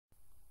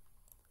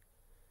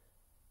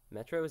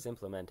Metro is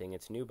implementing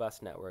its new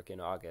bus network in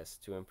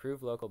August to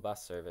improve local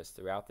bus service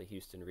throughout the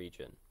Houston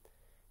region.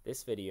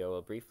 This video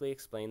will briefly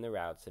explain the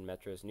routes in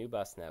Metro's new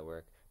bus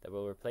network that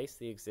will replace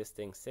the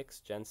existing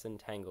 6 Jensen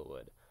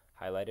Tanglewood,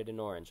 highlighted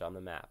in orange on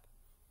the map.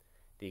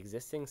 The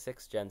existing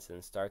 6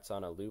 Jensen starts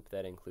on a loop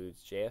that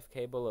includes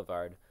JFK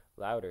Boulevard,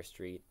 Louder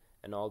Street,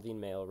 and Aldine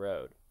Mail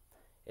Road.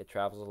 It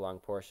travels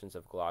along portions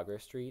of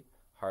Glogger Street,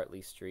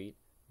 Hartley Street,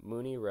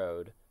 Mooney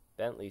Road,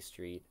 Bentley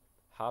Street,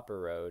 Hopper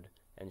Road,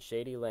 and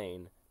Shady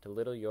Lane to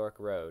Little York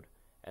Road,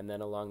 and then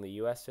along the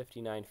US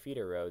 59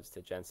 feeder roads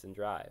to Jensen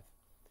Drive.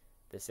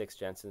 The 6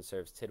 Jensen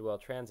serves Tidwell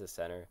Transit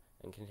Center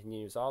and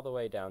continues all the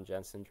way down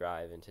Jensen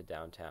Drive into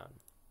downtown.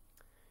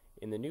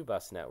 In the new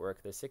bus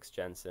network, the 6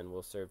 Jensen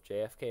will serve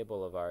JFK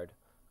Boulevard,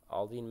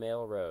 Aldine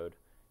Mail Road,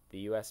 the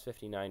US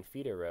 59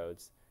 feeder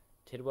roads,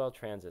 Tidwell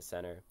Transit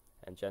Center,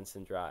 and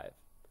Jensen Drive.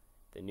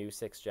 The new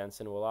 6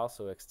 Jensen will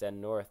also extend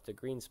north to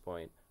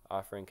Greenspoint,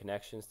 offering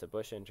connections to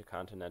Bush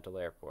Intercontinental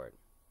Airport.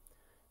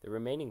 The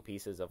remaining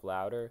pieces of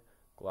Louder,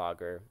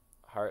 Glogger,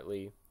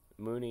 Hartley,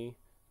 Mooney,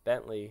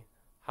 Bentley,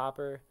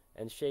 Hopper,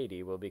 and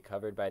Shady will be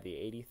covered by the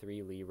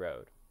 83 Lee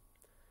Road.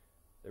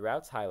 The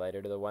routes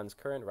highlighted are the ones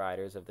current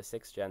riders of the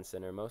 6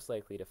 Jensen are most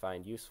likely to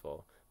find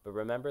useful, but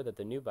remember that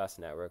the new bus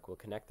network will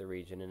connect the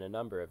region in a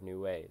number of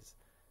new ways.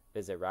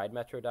 Visit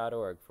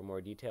ridemetro.org for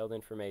more detailed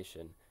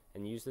information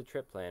and use the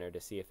trip planner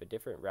to see if a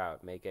different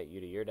route may get you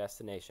to your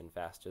destination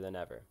faster than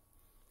ever.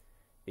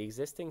 The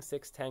existing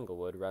 6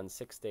 Tanglewood runs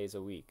 6 days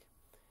a week.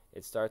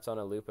 It starts on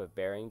a loop of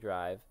Bering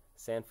Drive,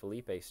 San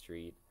Felipe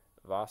Street,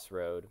 Voss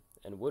Road,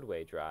 and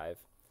Woodway Drive,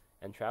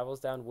 and travels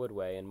down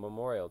Woodway and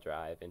Memorial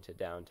Drive into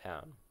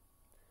downtown.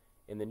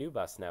 In the new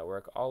bus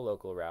network, all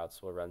local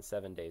routes will run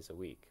 7 days a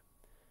week.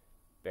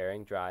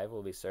 Bering Drive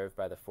will be served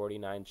by the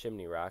 49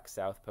 Chimney Rock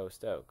South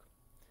Post Oak.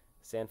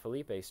 San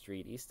Felipe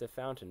Street east of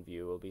Fountain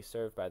View will be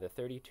served by the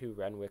 32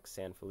 Renwick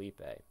San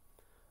Felipe.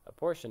 A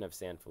portion of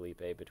San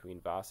Felipe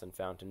between Voss and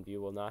Fountain View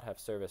will not have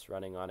service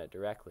running on it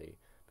directly,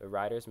 but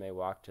riders may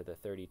walk to the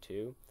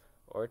 32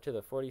 or to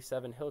the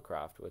 47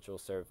 Hillcroft, which will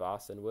serve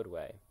Voss and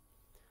Woodway.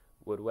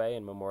 Woodway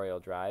and Memorial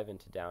Drive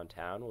into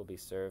downtown will be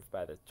served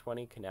by the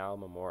 20 Canal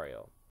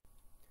Memorial.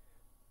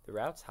 The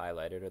routes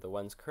highlighted are the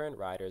ones current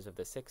riders of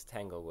the 6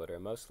 Tanglewood are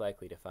most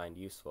likely to find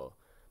useful,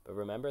 but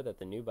remember that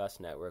the new bus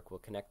network will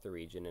connect the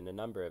region in a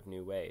number of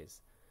new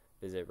ways.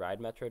 Visit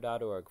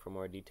ridemetro.org for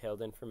more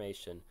detailed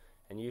information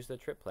and use the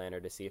trip planner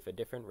to see if a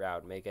different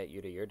route may get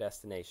you to your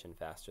destination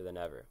faster than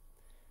ever.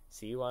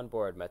 See you on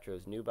board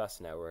Metro's new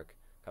bus network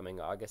coming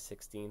August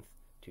 16,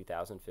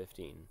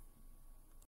 2015.